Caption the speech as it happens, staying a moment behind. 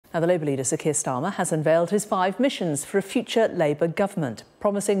Now, the Labour leader, Sir Keir Starmer, has unveiled his 5 missions for a future Labour government,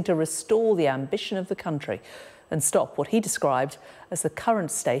 promising to restore the ambition of the country and stop what he described as the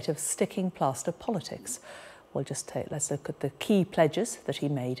current state of sticking plaster politics. Let's look at the key pledges that he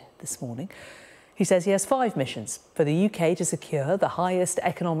made this morning. He says he has 5 missions: for the UK to secure the highest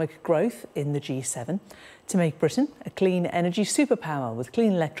economic growth in the G7, to make Britain a clean energy superpower with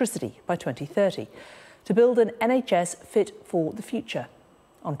clean electricity by 2030, to build an NHS fit for the future.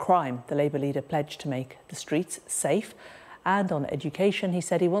 On crime, the Labour leader pledged to make the streets safe. And on education, he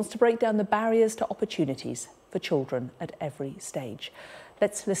said he wants to break down the barriers to opportunities for children at every stage.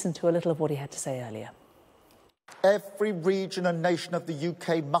 Let's listen to a little of what he had to say earlier. Every region and nation of the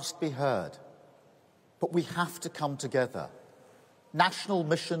UK must be heard, but we have to come together. National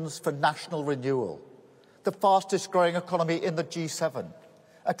missions for national renewal, the fastest growing economy in the G7,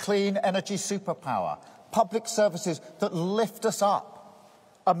 a clean energy superpower, public services that lift us up,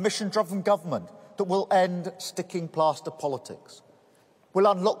 a mission-driven government that will end sticking plaster politics, will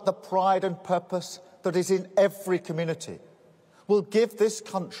unlock the pride and purpose that is in every community, will give this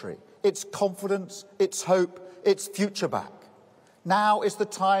country its confidence, its hope, its future back. Now is the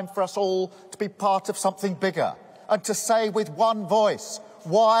time for us all to be part of something bigger and to say with one voice,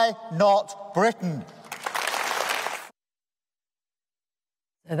 why not Britain?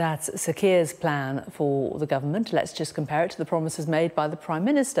 That's Sir Keir's plan for the government. Let's just compare it to the promises made by the Prime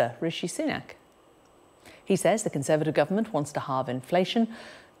Minister, Rishi Sunak. He says the Conservative government wants to halve inflation,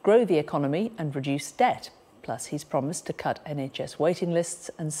 grow the economy and reduce debt. Plus, he's promised to cut NHS waiting lists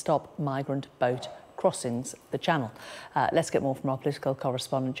and stop migrant boat crossings the Channel. Let's get more from our political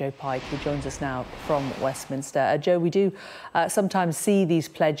correspondent, Joe Pike, who joins us now from Westminster. Joe, we do sometimes see these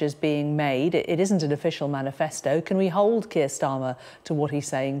pledges being made. It isn't an official manifesto. Can we hold Keir Starmer to what he's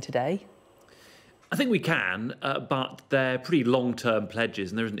saying today? I think we can, but they're pretty long-term pledges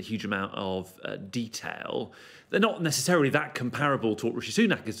and there isn't a huge amount of detail. They're not necessarily that comparable to what Rishi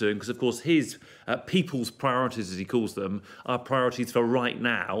Sunak is doing because, of course, his people's priorities, as he calls them, are priorities for right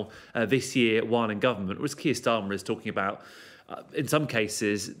now, this year, while in government, whereas Keir Starmer is talking about, in some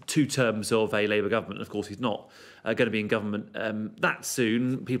cases, 2 terms of a Labour government. Of course, he's not going to be in government that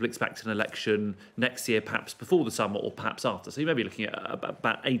soon. People expect an election next year, perhaps before the summer or perhaps after. So you may be looking at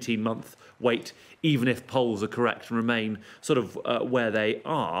about 18-month wait, even if polls are correct and remain sort of where they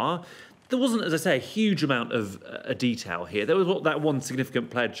are. There wasn't, as I say, a huge amount of detail here. There was that one significant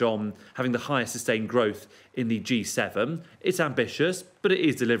pledge on having the highest sustained growth in the G7. It's ambitious, but it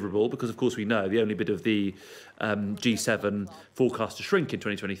is deliverable because, of course, we know the only bit of the G7 forecast to shrink in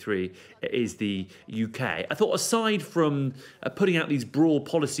 2023 is the UK. I thought, aside from putting out these broad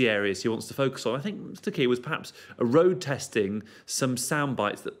policy areas he wants to focus on, I think Mr. Keir was perhaps road testing some sound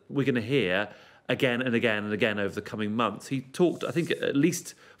bites that we're going to hear again and again and again over the coming months. He talked, I think, at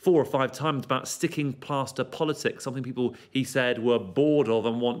least 4 or 5 times about sticking plaster politics, something people, he said, were bored of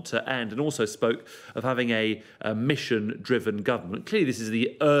and want to end, and also spoke of having a mission-driven government. Clearly, this is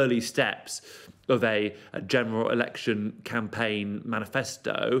the early steps of a general election campaign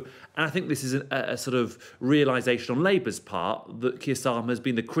manifesto. And I think this is a sort of realisation on Labour's part that Keir Starmer has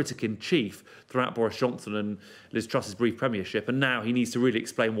been the critic-in-chief throughout Boris Johnson and Liz Truss's brief premiership, and now he needs to really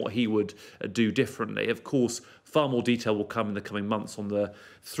explain what he would do differently. Of course, far more detail will come in the coming months on the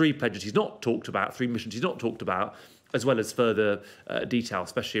 3 pledges he's not talked about, 3 missions he's not talked about, as well as further detail,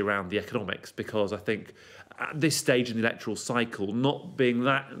 especially around the economics, because I think at this stage in the electoral cycle, not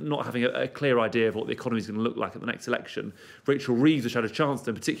having a clear idea of what the economy is going to look like at the next election, Rachel Reeves, the Shadow Chancellor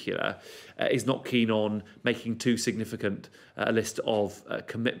in particular, is not keen on making too significant a list of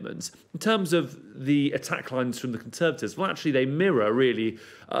commitments. In terms of the attack lines from the Conservatives, well, actually they mirror really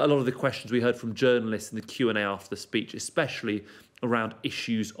a lot of the questions we heard from journalists in the Q&A after the speech, especially around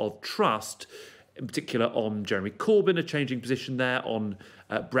issues of trust, in particular on Jeremy Corbyn, a changing position there, on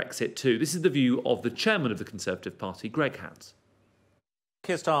Brexit too. This is the view of the chairman of the Conservative Party, Greg Hands.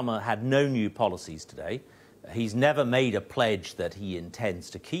 Keir Starmer had no new policies today. He's never made a pledge that he intends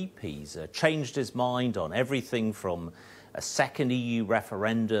to keep. He's changed his mind on everything from a second EU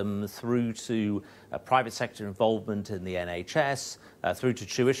referendum through to private sector involvement in the NHS, through to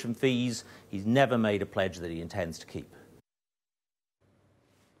tuition fees. He's never made a pledge that he intends to keep.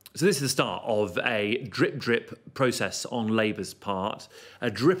 So this is the start of a drip process on Labour's part,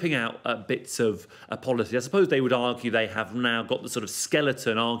 dripping out bits of policy. I suppose they would argue they have now got the sort of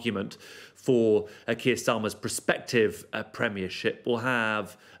skeleton argument for Keir Starmer's prospective premiership. We'll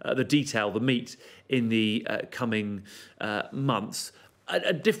have the detail, the meat, in the coming months.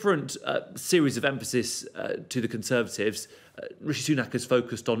 a different series of emphasis to the Conservatives. Rishi Sunak has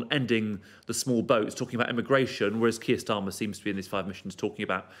focused on ending the small boats, talking about immigration, whereas Keir Starmer seems to be in these 5 missions talking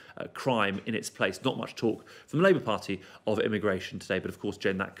about crime in its place. Not much talk from the Labour Party of immigration today, but of course,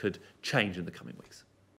 Jen, that could change in the coming weeks.